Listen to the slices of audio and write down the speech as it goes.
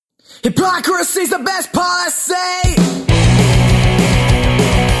Hypocrisy's the best policy.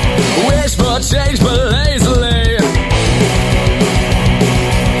 Wish for change but lazily.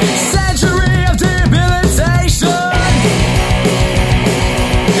 Century of debilitation.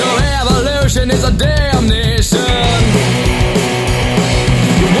 Your evolution is a damnation.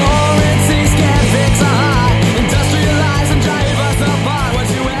 Warranties can't fix a heart. Industrialize and drive us apart. What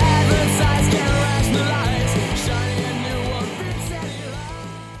you advertise can't rationalize. Shining a new one fits any light.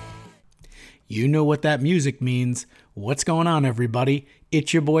 You know what that music means. What's going on, everybody?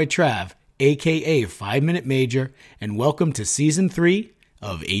 It's your boy Trav, aka 5 Minute Major, and welcome to Season 3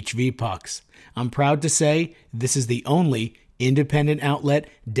 of HV Pucks. I'm proud to say this is the only independent outlet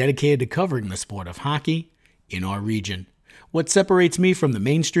dedicated to covering the sport of hockey in our region. What separates me from the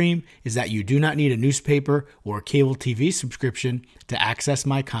mainstream is that you do not need a newspaper or a cable TV subscription to access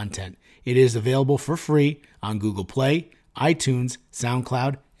my content. It is available for free on Google Play, iTunes,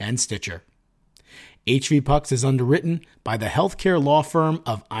 SoundCloud, and Stitcher. HV Pucks is underwritten by the healthcare law firm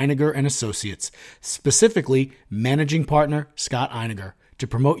of Einiger and Associates, specifically managing partner Scott Einiger, to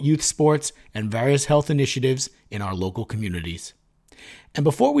promote youth sports and various health initiatives in our local communities. And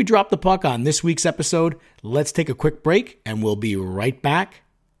before we drop the puck on this week's episode, let's take a quick break and we'll be right back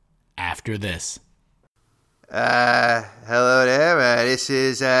after this. Hello there, this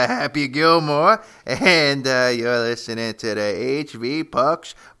is Happy Gilmore, and you're listening to the HV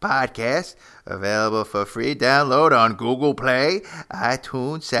Pucks podcast, available for free download on Google Play,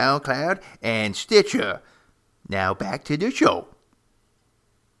 iTunes, SoundCloud, and Stitcher. Now back to the show.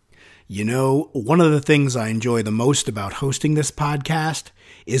 You know, one of the things I enjoy the most about hosting this podcast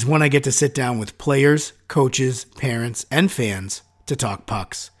is when I get to sit down with players, coaches, parents, and fans to talk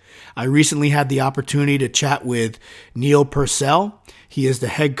pucks. I recently had the opportunity to chat with Neil Purcell. He is the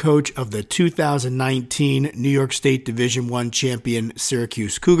head coach of the 2019 New York State Division I champion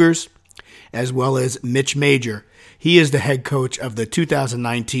Syracuse Cougars, as well as Mitch Major. He is the head coach of the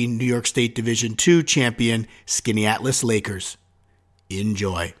 2019 New York State Division II champion Skaneateles Lakers.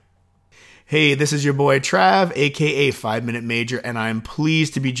 Enjoy. Hey, this is your boy Trav, aka 5 Minute Major, and I'm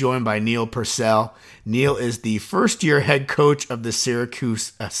pleased to be joined by Neil Purcell. Neil is the first-year head coach of the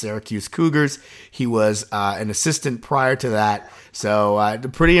Syracuse Cougars. He was an assistant prior to that, so a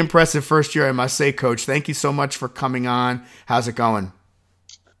pretty impressive first year, I must say, Coach. Thank you so much for coming on. How's it going?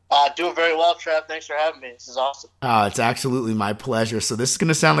 Doing very well, Trav. Thanks for having me. This is awesome. It's absolutely my pleasure. So this is going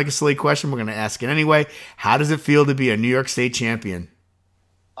to sound like a silly question. We're going to ask it anyway. How does it feel to be a New York State champion?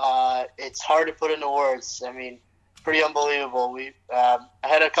 It's hard to put into words. I mean, pretty unbelievable. I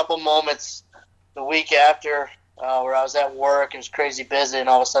had a couple moments the week after where I was at work. It was crazy busy, and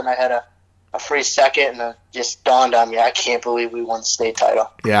all of a sudden I had a free second, and it just dawned on me, I can't believe we won the state title.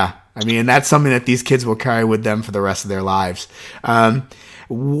 Yeah, I mean, and that's something that these kids will carry with them for the rest of their lives.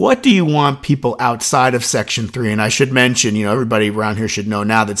 What do you want people outside of Section 3? And I should mention, everybody around here should know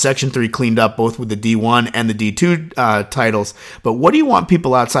now that Section 3 cleaned up both with the D1 and the D2 titles. But what do you want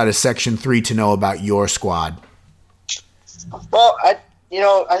people outside of Section 3 to know about your squad? Well, I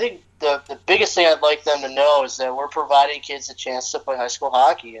think the biggest thing I'd like them to know is that we're providing kids a chance to play high school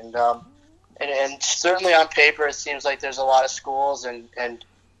hockey. And certainly on paper, it seems like there's a lot of schools and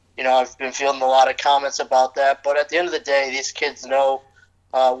I've been fielding a lot of comments about that. But at the end of the day, these kids know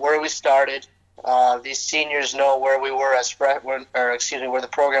where we started. These seniors know where we were where the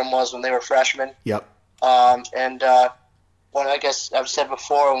program was when they were freshmen. Yep. When I guess I've said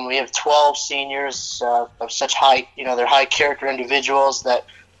before, when we have 12 seniors of such high, they're high character individuals that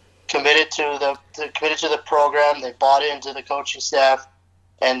committed to the program, they bought into the coaching staff,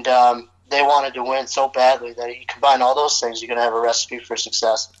 and they wanted to win so badly that you combine all those things, you're going to have a recipe for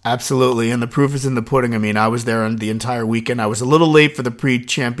success. Absolutely, and the proof is in the pudding. I mean, I was there on the entire weekend. I was a little late for the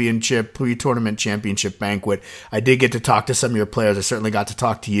pre-tournament championship banquet. I did get to talk to some of your players. I certainly got to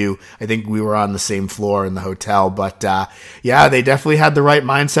talk to you. I think we were on the same floor in the hotel. But, yeah, they definitely had the right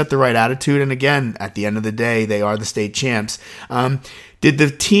mindset, the right attitude. And, again, at the end of the day, they are the state champs. Did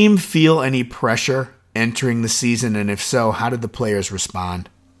the team feel any pressure entering the season? And if so, how did the players respond?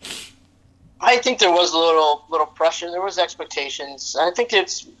 I think there was a little pressure. There was expectations. I think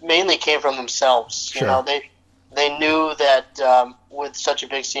it mainly came from themselves. Sure. They knew that with such a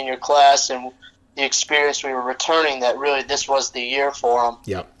big senior class and the experience we were returning, that really this was the year for them.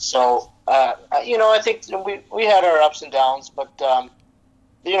 Yep. So I think we had our ups and downs, but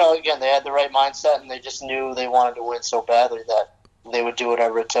again, they had the right mindset and they just knew they wanted to win so badly that they would do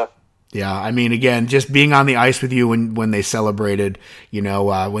whatever it took. Yeah, I mean, again, just being on the ice with you when they celebrated,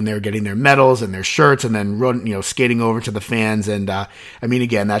 when they were getting their medals and their shirts and then skating over to the fans. And, I mean,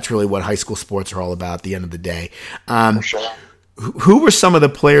 again, that's really what high school sports are all about at the end of the day. For sure. Who were some of the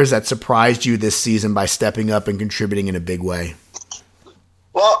players that surprised you this season by stepping up and contributing in a big way?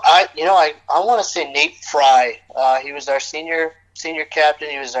 Well, I want to say Nate Fry. He was our senior captain.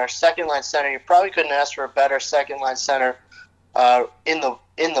 He was our second line center. You probably couldn't ask for a better second line center in the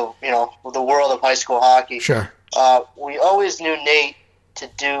the world of high school hockey. Sure. We always knew Nate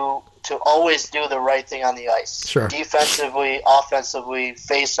to always do the right thing on the ice. Sure. Defensively, offensively,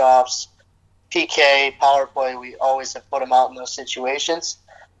 face-offs, PK, power play. We always have put him out in those situations.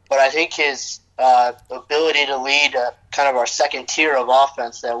 But I think his ability to lead kind of our second tier of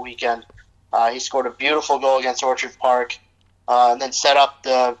offense that weekend. He scored a beautiful goal against Orchard Park, and then set up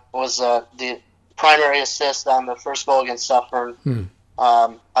the primary assist on the first goal against Suffern.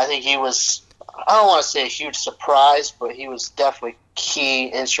 I think he was, I don't want to say a huge surprise, but he was definitely key,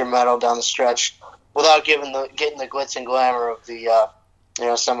 instrumental down the stretch, without getting the glitz and glamour of the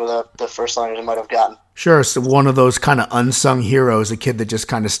some of the first liners he might have gotten. Sure, so one of those kind of unsung heroes, a kid that just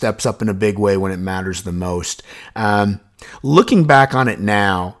kind of steps up in a big way when it matters the most. Looking back on it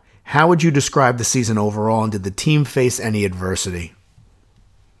now, how would you describe the season overall, and did the team face any adversity?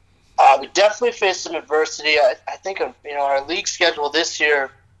 We definitely faced some adversity. I think our league schedule this year,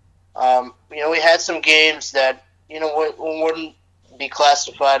 we had some games that wouldn't be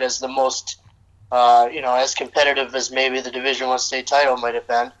classified as the most as competitive as maybe the Division I state title might have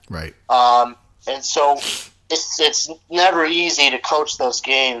been. Right. And so it's never easy to coach those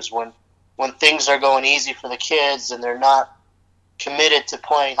games when things are going easy for the kids and they're not committed to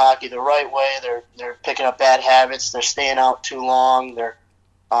playing hockey the right way. They're picking up bad habits. They're staying out too long. They're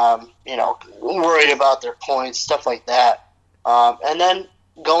worried about their points, stuff like that. And then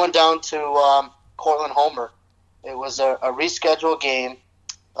going down to Cortland Homer, it was a rescheduled game.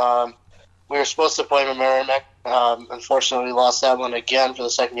 We were supposed to play Merrimack. Unfortunately, we lost that one again for the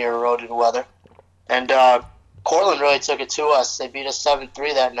second year in a row due to weather. And Cortland really took it to us. They beat us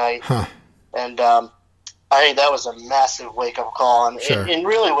 7-3 that night. Huh. And I think that was a massive wake-up call. And, Sure. and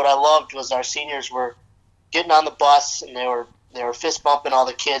really what I loved was our seniors were getting on the bus, and they were fist-bumping all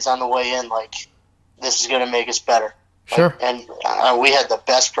the kids on the way in like, this is going to make us better. Sure. And we had the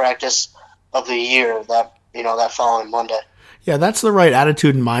best practice of the year that following Monday. Yeah, that's the right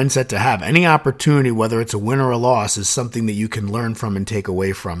attitude and mindset to have. Any opportunity, whether it's a win or a loss, is something that you can learn from and take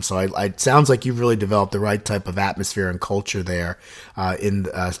away from. So it sounds like you've really developed the right type of atmosphere and culture there in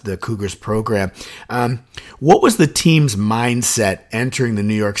the Cougars program. What was the team's mindset entering the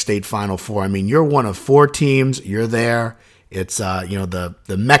New York State Final Four? I mean, you're one of 4 teams. You're there. It's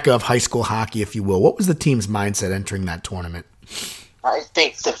the mecca of high school hockey, if you will. What was the team's mindset entering that tournament? I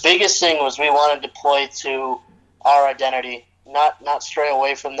think the biggest thing was we wanted to play to our identity. Not stray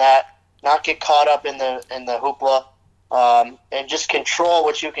away from that, not get caught up in the hoopla, and just control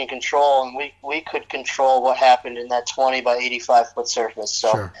what you can control. And we could control what happened in that 20 by 85 foot surface.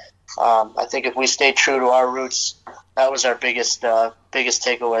 So Sure. I think if we stayed true to our roots, that was our biggest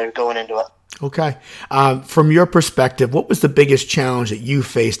takeaway going into it. Okay. From your perspective, what was the biggest challenge that you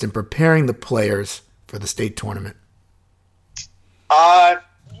faced in preparing the players for the state tournament?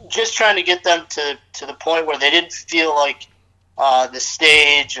 Just trying to get them to the point where they didn't feel like the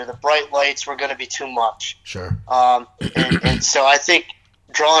stage or the bright lights were going to be too much. Sure. And so I think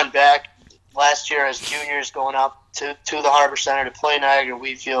drawing back last year as juniors going up to the Harbor Center to play Niagara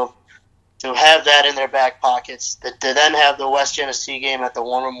Wheatfield, to have that in their back pockets, to then have the West Genesee game at the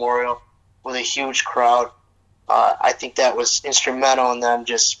War Memorial with a huge crowd, I think that was instrumental in them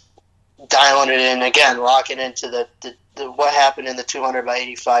just dialing it in, again, locking into the what happened in the 200 by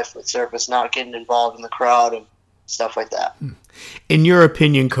 85 foot surface, not getting involved in the crowd and stuff like that. In your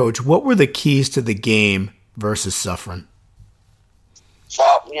opinion, Coach, what were the keys to the game versus Suffern? So,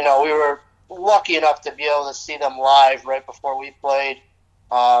 we were lucky enough to be able to see them live right before we played.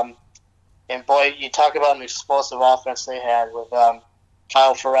 And boy, you talk about an explosive offense they had with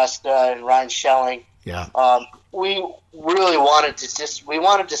Kyle Foresta and Ryan Schelling. Yeah. We really wanted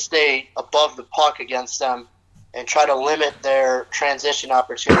to stay above the puck against them and try to limit their transition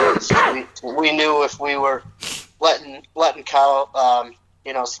opportunities. We knew if we were letting Kyle,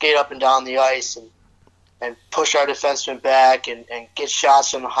 skate up and down the ice and push our defenseman back and get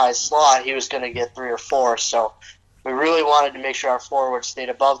shots from the high slot, he was going to get 3 or 4. So we really wanted to make sure our forwards stayed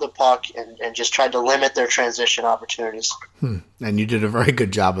above the puck and just tried to limit their transition opportunities. And you did a very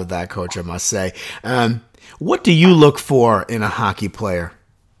good job of that, Coach, I must say. What do you look for in a hockey player?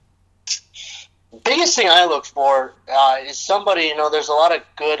 Biggest thing I look for is somebody, there's a lot of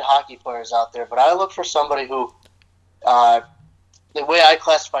good hockey players out there, but I look for somebody who, the way I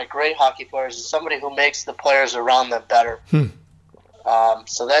classify great hockey players is somebody who makes the players around them better.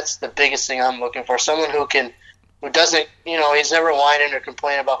 So that's the biggest thing I'm looking for. Someone who can doesn't, he's never whining or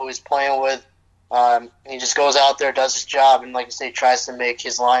complaining about who he's playing with. He just goes out there, does his job, and like I say, tries to make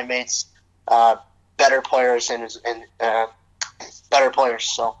his line mates better players and better players.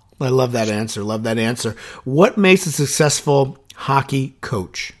 So I love that answer. Love that answer. What makes a successful hockey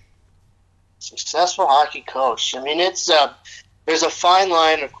coach? Successful hockey coach. I mean, it's there's a fine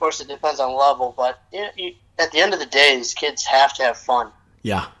line. Of course, it depends on level, but at the end of the day, these kids have to have fun.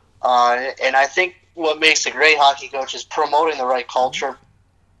 Yeah. And I think what makes a great hockey coach is promoting the right culture.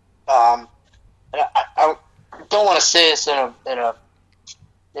 And I don't want to say this in a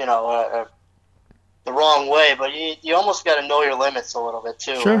the wrong way, but you almost got to know your limits a little bit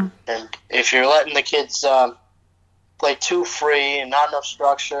too. Sure. And if you're letting the kids play too free and not enough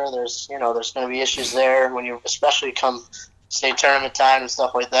structure, there's going to be issues there when you especially come state tournament time and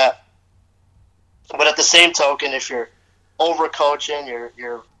stuff like that. But at the same token, if you're overcoaching,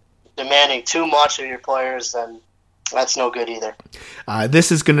 you're demanding too much of your players, then that's no good either.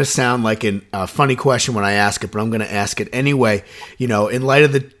 This is going to sound like a funny question when I ask it, but I'm going to ask it anyway. In light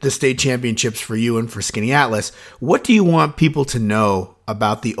of the state championships for you and for Skinny Atlas, what do you want people to know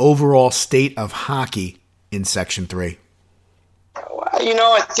about the overall state of hockey in Section 3?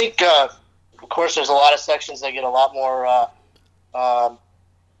 I think, of course, there's a lot of sections that get a lot more,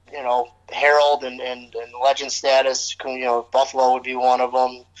 herald and legend status. Buffalo would be one of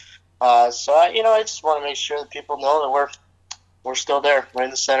them. So I just want to make sure that people know that we're still there, right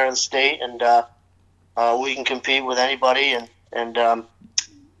in the center of the state, and we can compete with anybody, and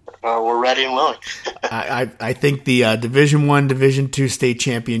we're ready and willing. I think the Division I, Division II state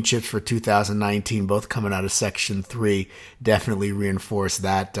championships for 2019, both coming out of Section 3, definitely reinforce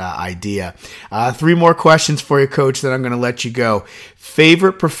that idea. 3 more questions for you, Coach, then I'm going to let you go.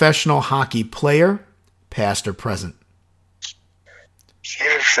 Favorite professional hockey player, past or present?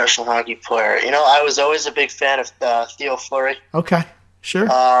 Favorite professional hockey player. I was always a big fan of Theo Fleury. Okay, sure.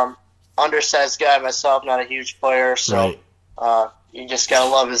 Undersized guy myself, not a huge player, so right. You just gotta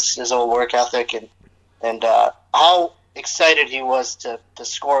love his old work ethic and how excited he was to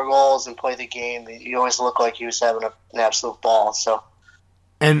score goals and play the game. He always looked like he was having an absolute ball. So.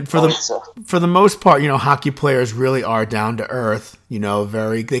 And for the most part, hockey players really are down to earth.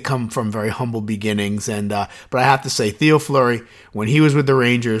 They come from very humble beginnings. And but I have to say, Theo Fleury, when he was with the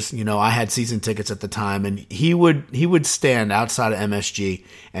Rangers, I had season tickets at the time, and he would stand outside of MSG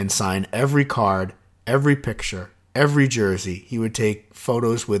and sign every card, every picture, every jersey. He would take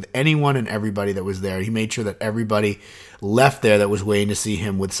photos with anyone and everybody that was there. He made sure that everybody left there that was waiting to see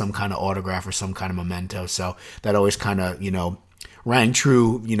him with some kind of autograph or some kind of memento. So that always kind of rang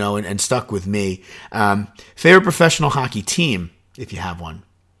true, and stuck with me. Favorite professional hockey team, if you have one?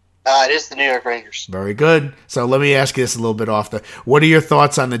 It is the New York Rangers. Very good. So let me ask you this a little bit what are your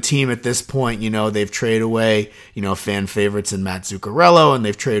thoughts on the team at this point? They've traded away, fan favorites in Matt Zuccarello, and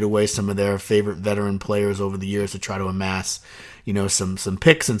they've traded away some of their favorite veteran players over the years to try to amass, some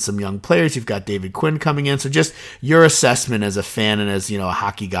picks and some young players. You've got David Quinn coming in. So just your assessment as a fan and as, a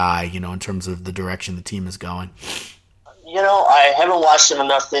hockey guy, in terms of the direction the team is going. I haven't watched them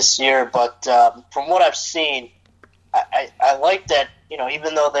enough this year, but from what I've seen, I like that,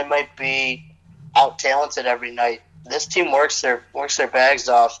 even though they might be out-talented every night, this team works their bags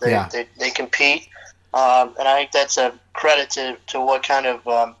off. They compete, and I think that's a credit to what kind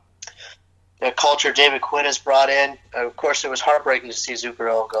of culture David Quinn has brought in. Of course, it was heartbreaking to see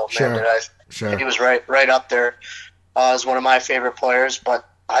Zuccarello go. Sure. Sure. He was right up there as one of my favorite players, but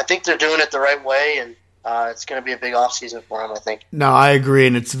I think they're doing it the right way, and it's going to be a big offseason for him, I think. No, I agree,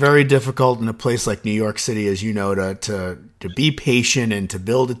 and it's very difficult in a place like New York City, as you know, to be patient and to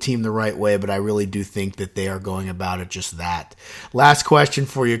build a team the right way, but I really do think that they are going about it just that. Last question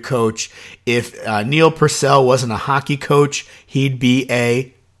for you, Coach. If Neil Purcell wasn't a hockey coach, he'd be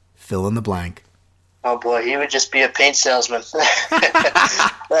a fill in the blank. Oh boy, he would just be a paint salesman.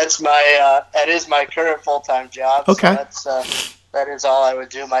 That is my current full-time job. Okay. So that is all I would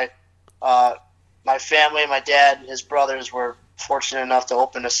do. My family, my dad and his brothers were fortunate enough to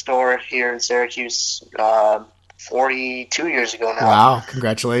open a store here in Syracuse 42 years ago now. Wow,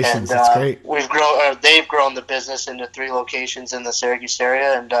 congratulations. And, that's great. They've grown the business into 3 locations in the Syracuse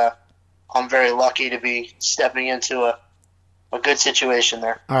area, and I'm very lucky to be stepping into a good situation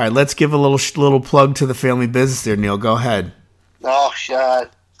there. All right, let's give a little plug to the family business there, Neil. Go ahead. Oh,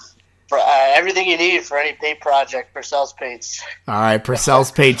 for everything you need for any paint project, Purcell's Paints. All right, Purcell's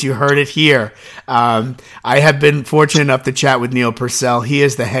Paints. You heard it here. I have been fortunate enough to chat with Neil Purcell. He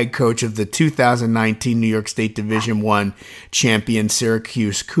is the head coach of the 2019 New York State Division I champion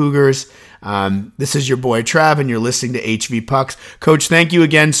Syracuse Cougars. This is your boy Trav, and you're listening to HV Pucks. Coach, thank you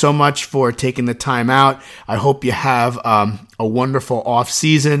again so much for taking the time out. I hope you have a wonderful off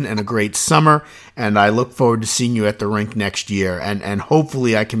season and a great summer, and I look forward to seeing you at the rink next year. And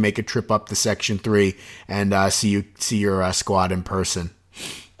hopefully I can make a trip up to Section 3 and see your squad in person.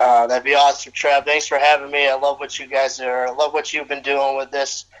 That'd be awesome, Trev. Thanks for having me. I love what you guys are. I love what you've been doing with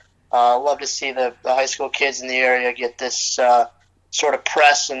this. I love to see the high school kids in the area get this sort of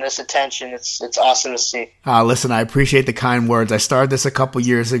press and this attention. It's awesome to see. Listen, I appreciate the kind words. I started this a couple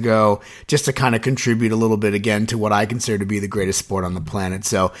years ago just to kind of contribute a little bit again to what I consider to be the greatest sport on the planet.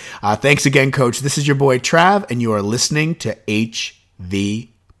 So thanks again, Coach. This is your boy Trav, and you are listening to HV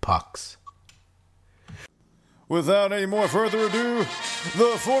Pucks. Without any more further ado,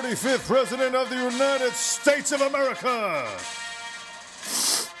 the 45th President of the United States of America.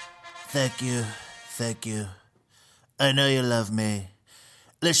 Thank you. I know you love me.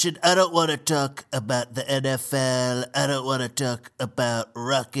 Listen, I don't want to talk about the NFL. I don't want to talk about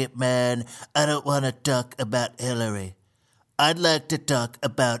Rocket Man. I don't want to talk about Hillary. I'd like to talk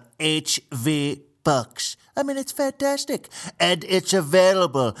about HV Pucks. I mean, it's fantastic. And it's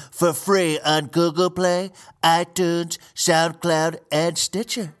available for free on Google Play, iTunes, SoundCloud, and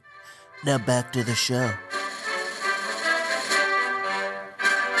Stitcher. Now back to the show.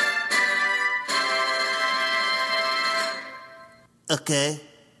 Okay.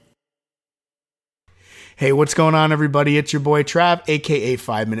 Hey, what's going on, everybody? It's your boy Trav, a.k.a.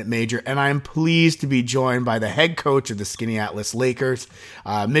 5 Minute Major, and I am pleased to be joined by the head coach of the Skinny Atlas Lakers,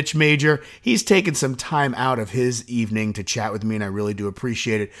 Mitch Major. He's taken some time out of his evening to chat with me, and I really do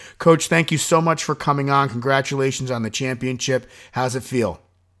appreciate it. Coach, thank you so much for coming on. Congratulations on the championship. How's it feel?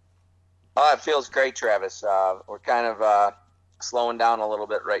 Oh, it feels great, Travis. We're kind of slowing down a little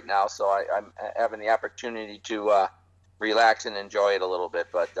bit right now, so I'm having the opportunity to relax and enjoy it a little bit,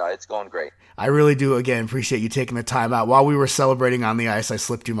 but it's going great. I really do, again, appreciate you taking the time out. While we were celebrating on the ice, I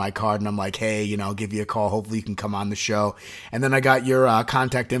slipped you my card, and I'm like, hey, I'll give you a call. Hopefully you can come on the show. And then I got your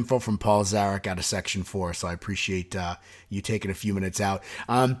contact info from Paul Zarek out of Section 4, so I appreciate you taking a few minutes out.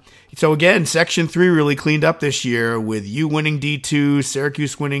 So again, Section 3 really cleaned up this year with you winning D2,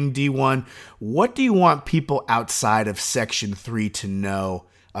 Syracuse winning D1. What do you want people outside of Section 3 to know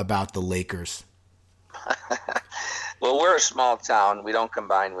about the Lakers? Well, we're a small town. We don't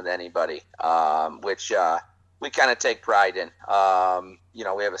combine with anybody, which we kind of take pride in.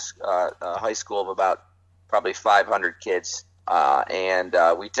 We have a high school of about probably 500 kids, and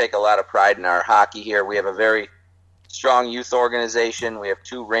we take a lot of pride in our hockey here. We have a very strong youth organization. We have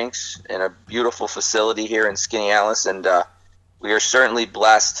 2 rinks and a beautiful facility here in Skinny Atlas, and we are certainly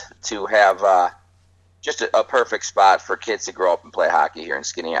blessed to have just a perfect spot for kids to grow up and play hockey here in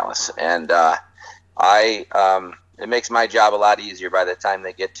Skinny Atlas. And it makes my job a lot easier by the time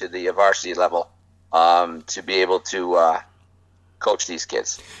they get to the varsity level to be able to coach these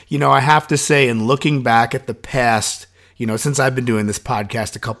kids. I have to say, in looking back at the past, since I've been doing this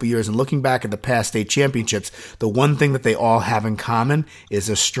podcast a couple years and looking back at the past state championships, the one thing that they all have in common is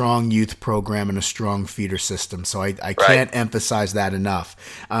a strong youth program and a strong feeder system. So I can't emphasize that enough.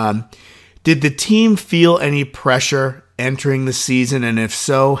 Did the team feel any pressure entering the season? And if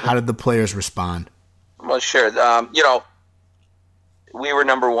so, how did the players respond? Well, sure. We were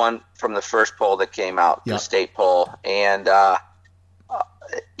number 1 from the first poll that came out, the state poll. And,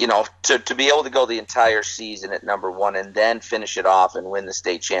 to be able to go the entire season at number 1 and then finish it off and win the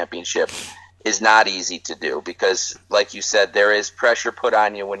state championship is not easy to do because, like you said, there is pressure put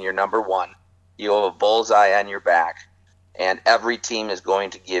on you when you're number 1. You have a bullseye on your back, and every team is going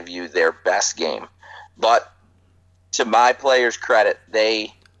to give you their best game. But to my players' credit,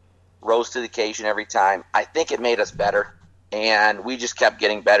 they rose to the occasion every time. I think it made us better, and we just kept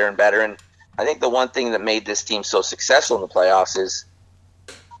getting better and better. And I think the one thing that made this team so successful in the playoffs is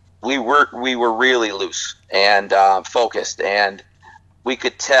we were really loose and focused, and we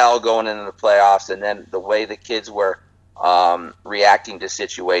could tell going into the playoffs, and then the way the kids were reacting to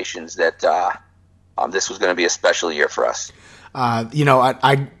situations that this was going to be a special year for us.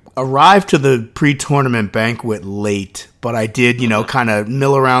 I arrived to the pre-tournament banquet late, but I did, kind of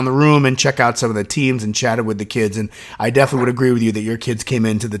mill around the room and check out some of the teams and chatted with the kids. And I definitely would agree with you that your kids came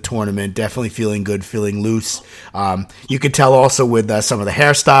into the tournament definitely feeling good, feeling loose. You could tell also with some of the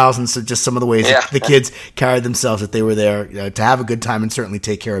hairstyles and so just some of the ways that the kids carried themselves that they were there to have a good time and certainly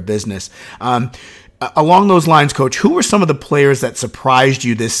take care of business. Along those lines, Coach, who were some of the players that surprised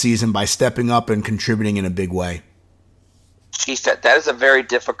you this season by stepping up and contributing in a big way? That is a very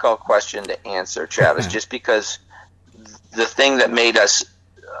difficult question to answer, Travis, just because the thing that made us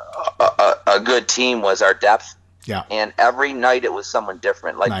a good team was our depth. Yeah. And every night it was someone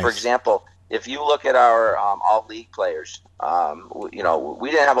different. Like, for example, if you look at our all league players, we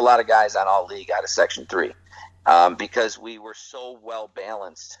didn't have a lot of guys on all league out of Section 3 because we were so well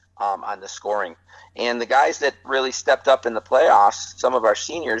balanced on the scoring. And the guys that really stepped up in the playoffs, some of our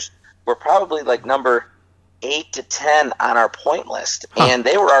seniors, were probably like number 8 to 10 on our point list, and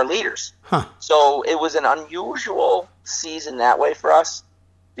they were our leaders. So it was an unusual season that way for us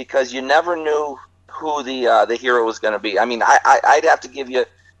because you never knew who the hero was going to be. I mean, I'd have to give you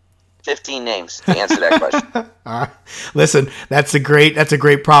 15 names to answer that question. Listen, that's a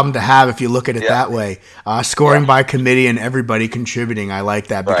great problem to have if you look at it that way. Scoring by committee and everybody contributing, I like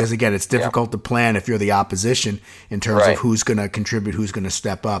that because again, it's difficult to plan if you're the opposition in terms of who's going to contribute, who's going to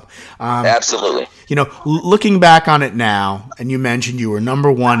step up. Absolutely. Looking back on it now, and you mentioned you were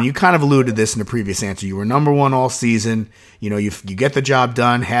number one. You kind of alluded to this in the previous answer. You were number one all season. You get the job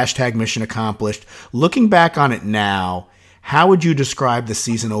done. # mission accomplished. Looking back on it now, how would you describe the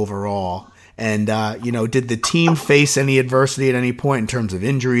season overall? And, did the team face any adversity at any point in terms of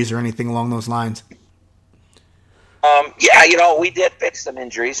injuries or anything along those lines? We did face some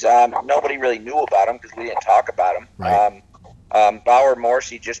injuries. Nobody really knew about them because we didn't talk about them. Right. Bauer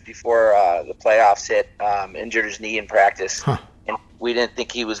Morrissey, just before the playoffs hit, injured his knee in practice. And we didn't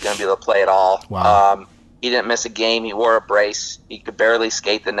think he was going to be able to play at all. Wow. He didn't miss a game. He wore a brace. He could barely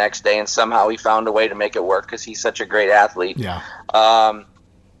skate the next day, and somehow he found a way to make it work because he's such a great athlete. Yeah.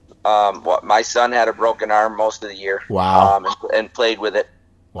 My son had a broken arm most of the year. Wow. And played with it.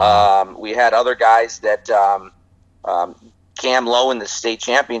 Wow. We had other guys that Cam Lowe in the state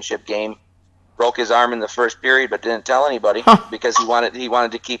championship game broke his arm in the first period, but didn't tell anybody because he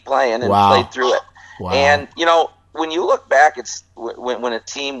wanted to keep playing and played through it. Wow. And when you look back, it's when a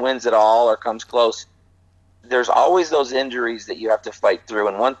team wins it all or comes close, there's always those injuries that you have to fight through.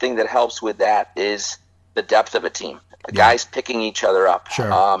 And one thing that helps with that is the depth of a team. Guys picking each other up.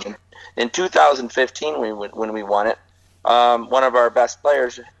 Sure. In 2015, when we won it, one of our best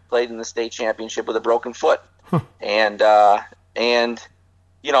players played in the state championship with a broken foot. And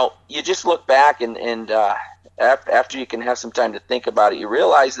you just look back and after you can have some time to think about it, you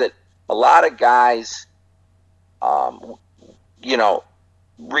realize that a lot of guys,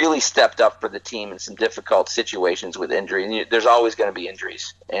 really stepped up for the team in some difficult situations with injury. And there's always going to be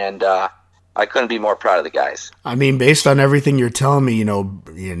injuries. And I couldn't be more proud of the guys. I mean, based on everything you're telling me,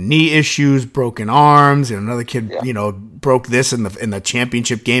 knee issues, broken arms, and another kid, broke this in the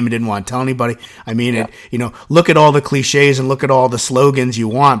championship game and didn't want to tell anybody. I mean, look at all the cliches and look at all the slogans you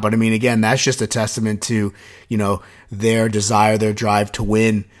want. But I mean, again, that's just a testament to, their desire, their drive to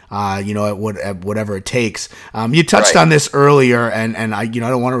win. At whatever it takes. You touched on this earlier, and I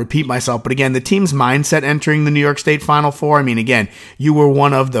don't want to repeat myself, but again, the team's mindset entering the New York State Final Four. I mean, again, you were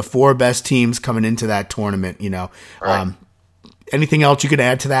one of the 4 best teams coming into that tournament. Anything else you could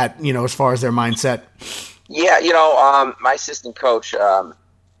add to that? As far as their mindset. Yeah, my assistant coach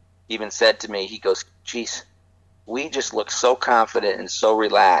even said to me, he goes, "Geez, we just look so confident and so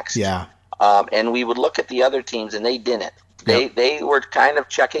relaxed." Yeah. And we would look at the other teams, and they didn't. They were kind of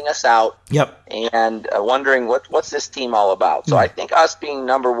checking us out and wondering what's this team all about. So I think us being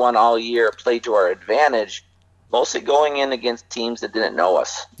number one all year played to our advantage, mostly going in against teams that didn't know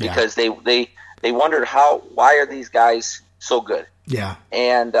us because they wondered why are these guys so good? Yeah.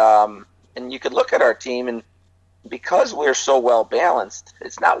 And you could look at our team, and because we're so well balanced,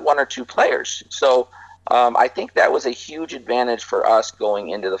 it's not 1 or 2 players. So I think that was a huge advantage for us going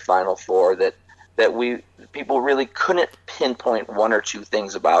into the Final Four that people really couldn't pinpoint 1 or 2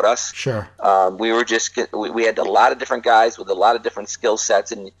 things about us. Sure. We had a lot of different guys with a lot of different skill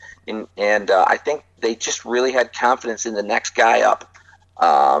sets, and I think they just really had confidence in the next guy up.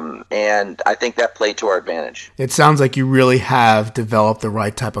 And I think that played to our advantage. It sounds like you really have developed the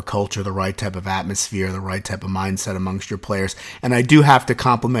right type of culture, the right type of atmosphere, the right type of mindset amongst your players. And I do have to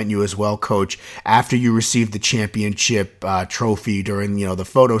compliment you as well, Coach. After you received the championship trophy during the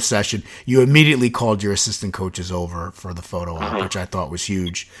photo session, you immediately called your assistant coaches over for the photo op, which I thought was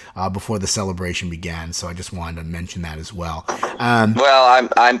huge before the celebration began. So I just wanted to mention that as well. Well,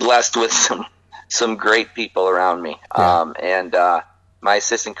 I'm blessed with some great people around me, my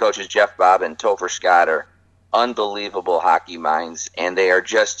assistant coaches, Jeff Bob and Topher Scott, are unbelievable hockey minds, and they're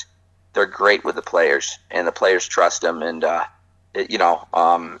great with the players, and the players trust them. And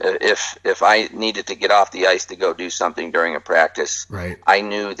if I needed to get off the ice to go do something during a practice, I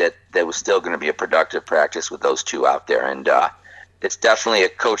knew that there was still going to be a productive practice with those 2 out there. And it's definitely a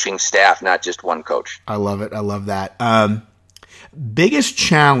coaching staff, not just one coach. I love it. I love that. Biggest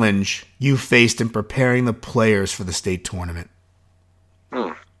challenge you faced in preparing the players for the state tournament?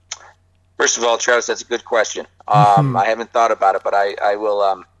 First of all, Travis, that's a good question. I haven't thought about it, but I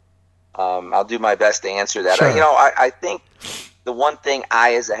will I'll do my best to answer that. Sure. I think the one thing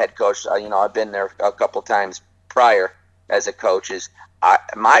as a head coach, I've been there a couple times prior as a coach, is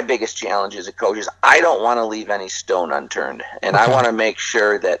my biggest challenge as a coach is I don't want to leave any stone unturned, and I want to make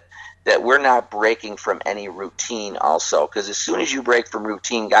sure that we're not breaking from any routine also, because as soon as you break from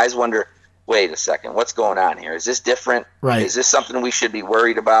routine, guys wonder, wait a second, what's going on here? Is this different? Right. Is this something we should be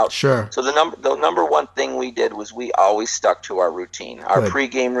worried about? Sure. So the number one thing we did was we always stuck to our routine, our Good.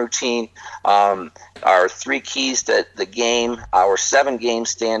 pregame routine, our 3 keys to the game, our 7 game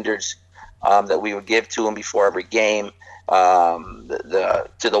standards that we would give to them before every game, to the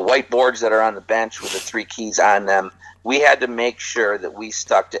whiteboards that are on the bench with the 3 keys on them. We had to make sure that we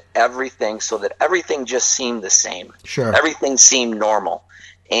stuck to everything so that everything just seemed the same. Sure. Everything seemed normal.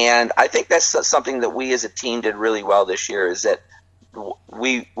 And I think that's something that we as a team did really well this year, is that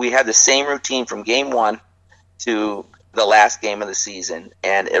we had the same routine from game 1 to the last game of the season,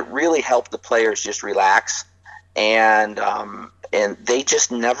 and it really helped the players just relax, and they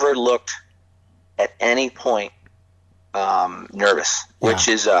just never looked at any point nervous, which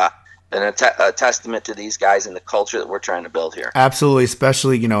is a testament to these guys and the culture that we're trying to build here. Absolutely,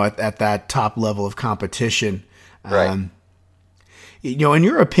 especially at that top level of competition. Right. In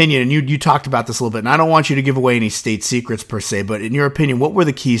your opinion, and you talked about this a little bit, and I don't want you to give away any state secrets per se, but in your opinion, what were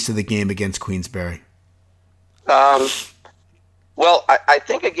the keys to the game against Queensbury? Well, I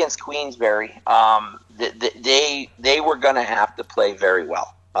think against Queensbury, they were going to have to play very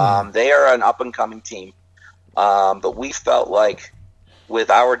well. They are an up-and-coming team, but we felt like with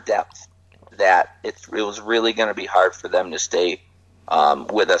our depth that it was really going to be hard for them to stay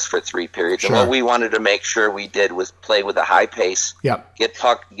with us for 3 periods. Sure. And what we wanted to make sure we did was play with a high pace, Yep.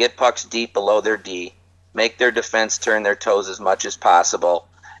 get pucks deep below their D, make their defense turn their toes as much as possible,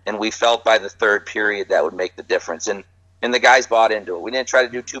 and we felt by the 3rd period that would make the difference. And the guys bought into it. We didn't try to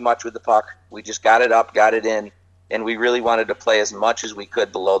do too much with the puck. We just got it up, got it in, and we really wanted to play as much as we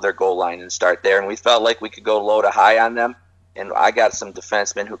could below their goal line and start there. And we felt like we could go low to high on them. And I got some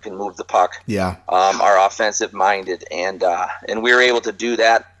defensemen who can move the puck. Yeah. Are offensive minded, and we were able to do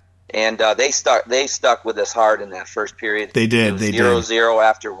that. And they stuck with us hard in that first period. They did. They did. 0-0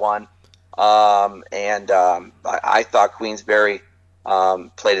 after 1. I thought Queensbury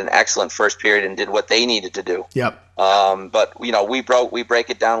played an excellent first period and did what they needed to do. Yep. But we break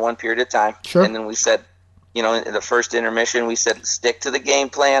it down 1 period at a time. Sure. And then we said, in the first intermission, we said, stick to the game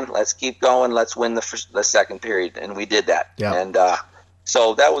plan. Let's keep going. Let's win the 2nd period, and we did that. Yeah. And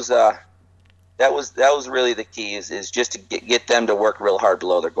so that was really the key is just to get them to work real hard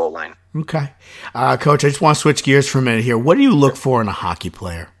below their goal line. Okay. Coach, I just want to switch gears for a minute here. What do you look for in a hockey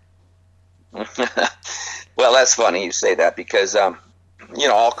player? Well, that's funny you say that because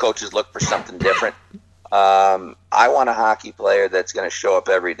all coaches look for something different. I want a hockey player that's going to show up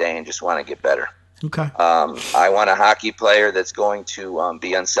every day and just want to get better. Okay. I want a hockey player that's going to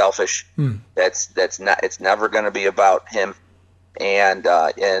be unselfish. It's never going to be about him. And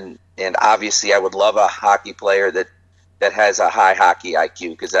obviously, I would love a hockey player that has a high hockey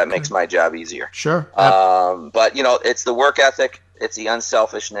IQ, because that makes my job easier. Sure. But it's the work ethic, it's the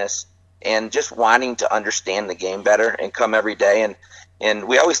unselfishness, and just wanting to understand the game better and come every day. And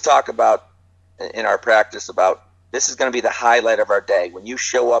we always talk about in our practice about, this is going to be the highlight of our day. When you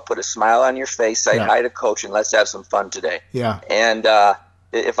show up, put a smile on your face, say hi to coach, and let's have some fun today. Yeah. And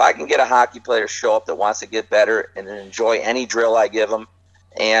if I can get a hockey player to show up that wants to get better and enjoy any drill I give them,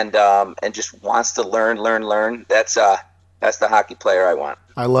 and just wants to learn, that's the hockey player I want.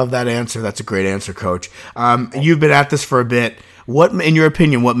 I love that answer. That's a great answer, Coach. You've been at this for a bit. What, in your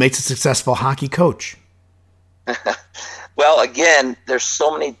opinion, what makes a successful hockey coach? Well, again, there's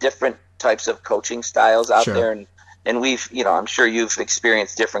so many different types of coaching styles out Sure. there, and we've, I'm sure you've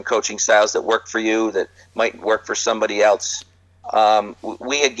experienced different coaching styles that work for you that might work for somebody else.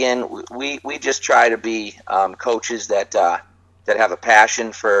 We just try to be coaches that have a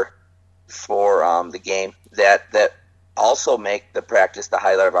passion for the game, that also make the practice the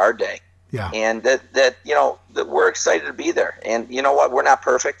highlight of our day. Yeah. And that we're excited to be there. And you know what? We're not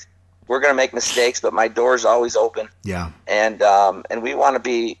perfect. We're going to make mistakes, but my door's always open. Yeah. And we want to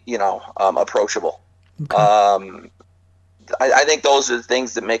be, approachable. Okay. I think those are the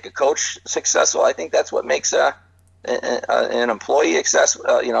things that make a coach successful. I think that's what makes an employee successful.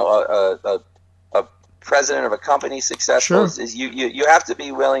 A president of a company successful. Sure. is you have to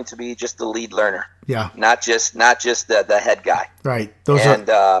be willing to be just the lead learner. Yeah. Not just the head guy. Right.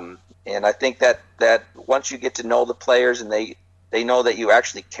 And I think that once you get to know the players and they know that you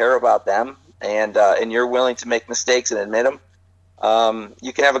actually care about them and you're willing to make mistakes and admit them,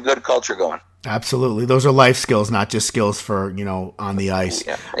 you can have a good culture going. Absolutely. Those are life skills, not just skills for, on the ice.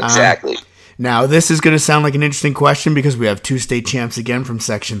 Yeah, exactly. Now, this is going to sound like an interesting question because we have 2 state champs again from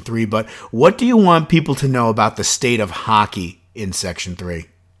Section 3, but what do you want people to know about the state of hockey in Section 3?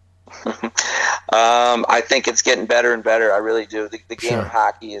 I think it's getting better and better. I really do. The game of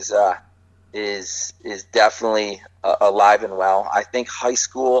hockey is definitely alive and well. I think high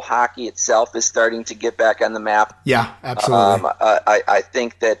school hockey itself is starting to get back on the map. Yeah, absolutely. I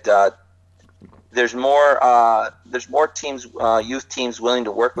think that there's more teams, youth teams, willing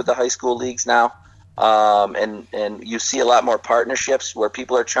to work with the high school leagues now, and you see a lot more partnerships where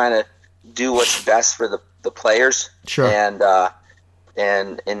people are trying to do what's best for the players. Sure.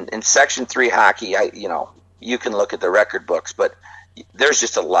 And in Section 3 hockey, you can look at the record books, but there's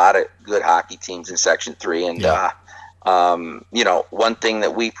just a lot of good hockey teams in Section 3. And, one thing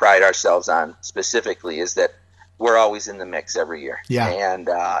that we pride ourselves on specifically is that we're always in the mix every year. Yeah. And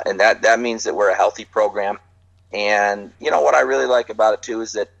that means that we're a healthy program. And, what I really like about it, too,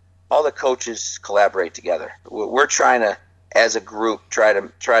 is that all the coaches collaborate together. We're trying to, as a group, try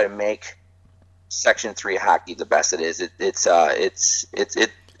to make Section 3 hockey the best it is.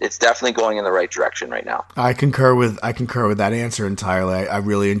 It's definitely going in the right direction right now. I concur with that answer entirely. I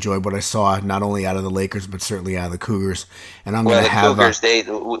really enjoyed what I saw, not only out of the Lakers, but certainly out of the Cougars. And I'm going to have Cougars.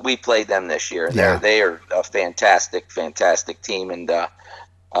 We played them this year. Yeah. They are a fantastic team, and that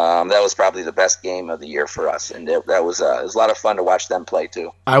was probably the best game of the year for us. And it was a lot of fun to watch them play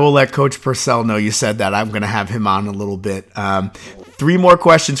too. I will let Coach Purcell know you said that. I'm going to have him on a little bit. 3 more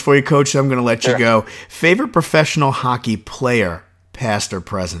questions for you, Coach. I'm going to let you go. Favorite professional hockey player, past or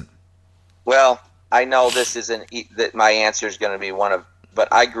present? Well, I know this isn't that my answer is going to be one of, but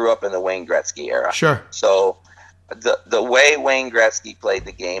I grew up in the Wayne Gretzky era. Sure. So the way Wayne Gretzky played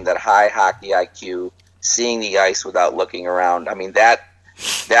the game, that high hockey IQ, seeing the ice without looking around, I mean,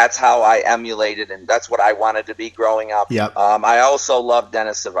 that's how I emulated, and that's what I wanted to be growing up. Yep. I also love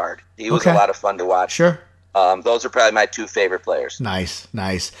Dennis Savard. He was a lot of fun to watch. Sure. Those are probably my 2 favorite players. Nice.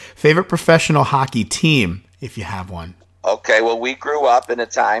 Favorite professional hockey team, if you have one? Okay, well, we grew up in a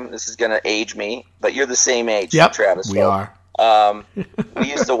time, this is going to age me, but you're the same age, Yep, Travis. we are. We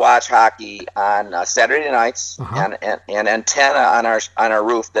used to watch hockey on Saturday nights and antenna on our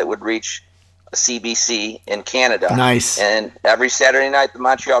roof that would reach CBC in Canada. Nice. And every Saturday night, the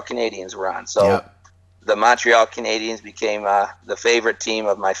Montreal Canadiens were on. So the Montreal Canadiens became the favorite team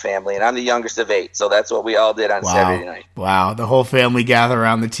of my family, and I'm the youngest of 8, so that's what we all did on Saturday night. Wow, the whole family gathered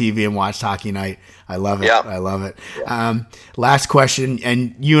around the TV and watched hockey night. I love it. Yep. I love it. Last question,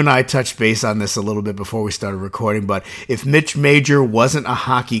 and you and I touched base on this a little bit before we started recording, but if Mitch Major wasn't a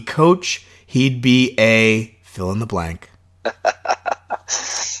hockey coach, he'd be a fill in the blank.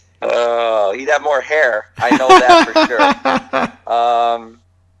 Oh, he'd have more hair. I know that for sure.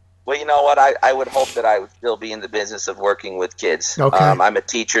 Well, you know what? I would hope that I would still be in the business of working with kids. Okay. I'm a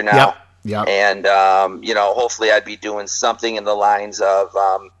teacher now. Yep. And, hopefully I'd be doing something in the lines of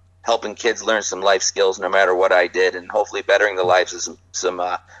helping kids learn some life skills no matter what I did, and hopefully bettering the lives of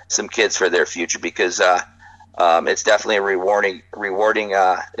some kids for their future, because it's definitely a rewarding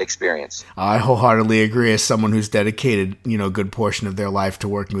experience. I wholeheartedly agree. As someone who's dedicated, a good portion of their life to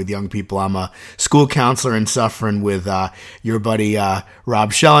working with young people, I'm a school counselor in Suffern with your buddy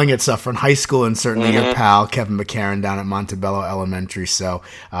Rob Schelling at Suffern High School, and certainly your pal Kevin McCarron down at Montebello Elementary. So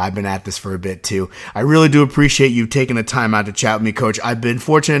I've been at this for a bit too. I really do appreciate you taking the time out to chat with me, Coach. I've been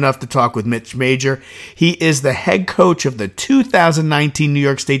fortunate enough to talk with Mitch Major. He is the head coach of the 2019 New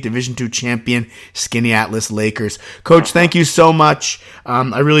York State Division II champion Skinny Atlas Lakers. Coach, thank you so much.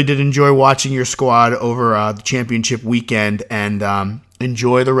 I really did enjoy watching your squad over the championship weekend, and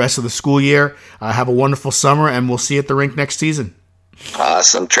enjoy the rest of the school year. Have a wonderful summer, and we'll see you at the rink next season.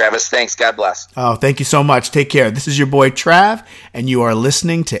 Awesome. Travis, thanks. God bless. Oh, thank you so much. Take care. This is your boy Trav, and you are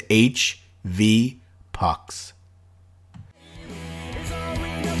listening to HV Pucks.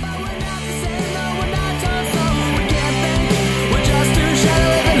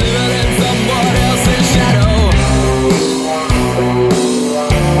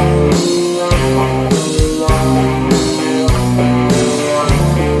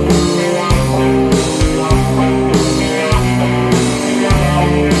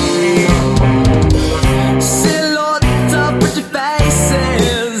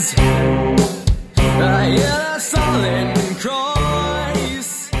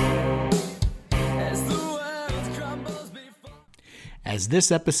 As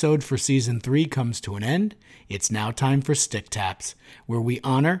this episode for Season 3 comes to an end, it's now time for Stick Taps, where we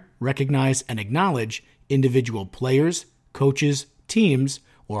honor, recognize, and acknowledge individual players, coaches, teams,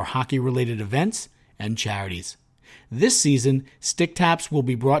 or hockey-related events and charities. This season, Stick Taps will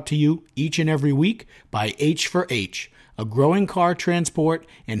be brought to you each and every week by H4H, a growing car transport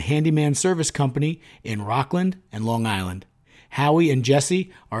and handyman service company in Rockland and Long Island. Howie and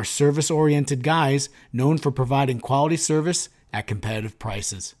Jesse are service-oriented guys known for providing quality service at competitive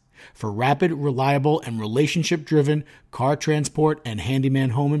prices. For rapid, reliable, and relationship-driven car transport and handyman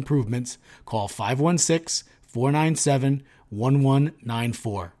home improvements, call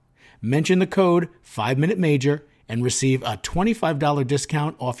 516-497-1194. Mention the code 5Minute Major and receive a $25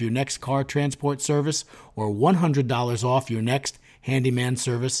 discount off your next car transport service or $100 off your next handyman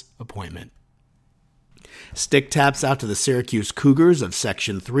service appointment. Stick taps out to the Syracuse Cougars of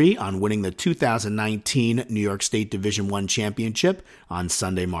Section 3 on winning the 2019 New York State Division I Championship on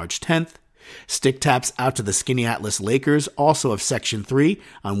Sunday, March 10th. Stick taps out to the Skinny Atlas Lakers, also of Section 3,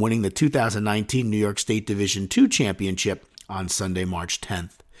 on winning the 2019 New York State Division II Championship on Sunday, March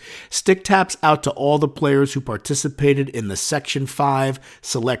 10th. Stick taps out to all the players who participated in the Section 5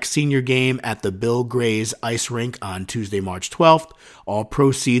 Select Senior Game at the Bill Grays Ice Rink on Tuesday, March 12th. All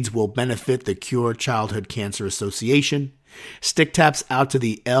proceeds will benefit the Cure Childhood Cancer Association. Stick taps out to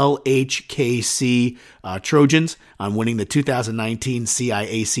the LHKC Trojans on winning the 2019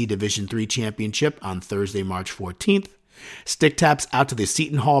 CIAC Division III Championship on Thursday, March 14th. Stick taps out to the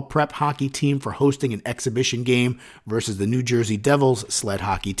Seton Hall Prep hockey team for hosting an exhibition game versus the New Jersey Devils sled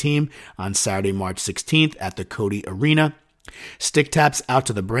hockey team on Saturday, March 16th at the Cody Arena. Stick taps out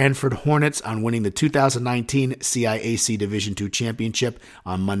to the Branford Hornets on winning the 2019 CIAC Division II Championship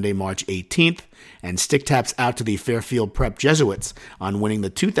on Monday, March 18th. And stick taps out to the Fairfield Prep Jesuits on winning the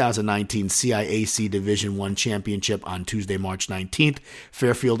 2019 CIAC Division I Championship on Tuesday, March 19th.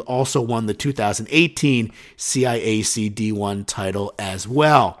 Fairfield also won the 2018 CIAC D1 title as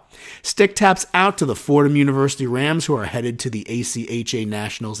well. Stick taps out to the Fordham University Rams, who are headed to the ACHA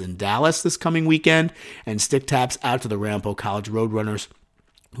Nationals in Dallas this coming weekend, and stick taps out to the Ramapo College Roadrunners,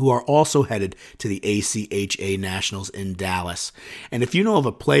 who are also headed to the ACHA Nationals in Dallas. And if you know of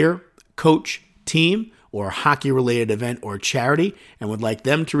a player, coach, team, or hockey-related event or charity and would like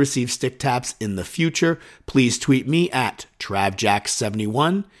them to receive stick taps in the future, please tweet me at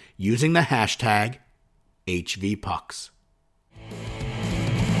TravJack71 using the hashtag HVPucks.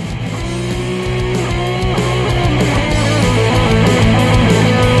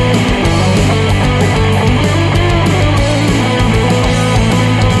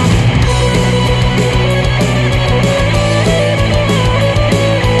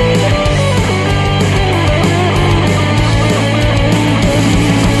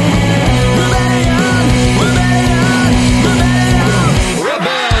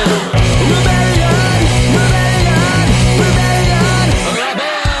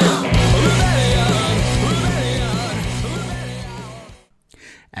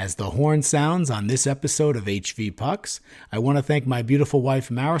 As the horn sounds on this episode of HV Pucks, I want to thank my beautiful wife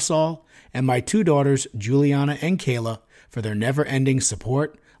Marisol and my two daughters Juliana and Kayla for their never-ending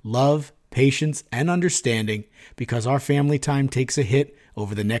support, love, patience, and understanding, because our family time takes a hit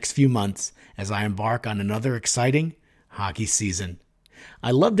over the next few months as I embark on another exciting hockey season. I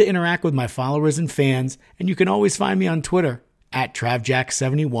love to interact with my followers and fans, and you can always find me on Twitter at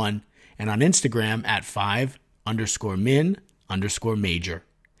TravJack71 and on Instagram at 5_min_major.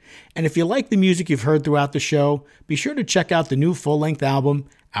 And if you like the music you've heard throughout the show, be sure to check out the new full-length album,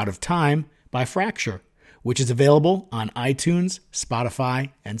 Out of Time, by Fracture, which is available on iTunes, Spotify,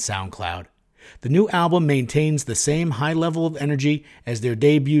 and SoundCloud. The new album maintains the same high level of energy as their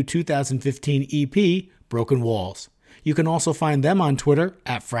debut 2015 EP, Broken Walls. You can also find them on Twitter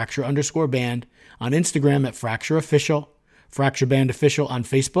at Fracture_band, on Instagram at FractureOfficial, Fracture Band Official on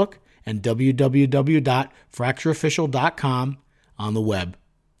Facebook, and www.fractureofficial.com on the web.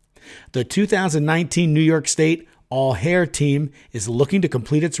 The 2019 New York State All-Hair team is looking to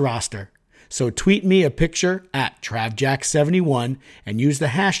complete its roster, so tweet me a picture at TravJack71 and use the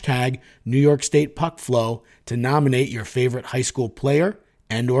hashtag New York State PuckFlow to nominate your favorite high school player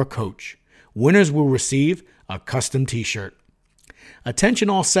and or coach. Winners will receive a custom t-shirt.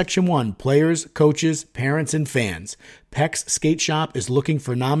 Attention all Section 1 players, coaches, parents, and fans. Peck's Skate Shop is looking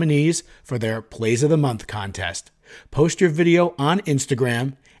for nominees for their Plays of the Month contest. Post your video on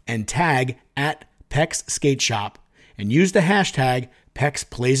Instagram and tag at Peck's Skate Shop and use the hashtag Peck's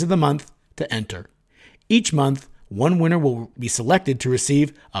Plays of the Month to enter. Each month, one winner will be selected to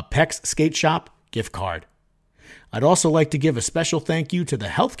receive a Peck's Skate Shop gift card. I'd also like to give a special thank you to the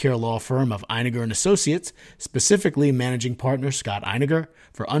healthcare law firm of Einiger & Associates, specifically managing partner Scott Einiger,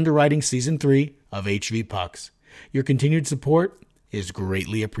 for underwriting Season 3 of HV Pucks. Your continued support is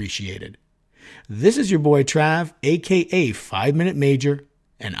greatly appreciated. This is your boy Trav, a.k.a. 5 Minute Major,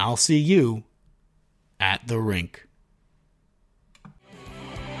 and I'll see you at the rink.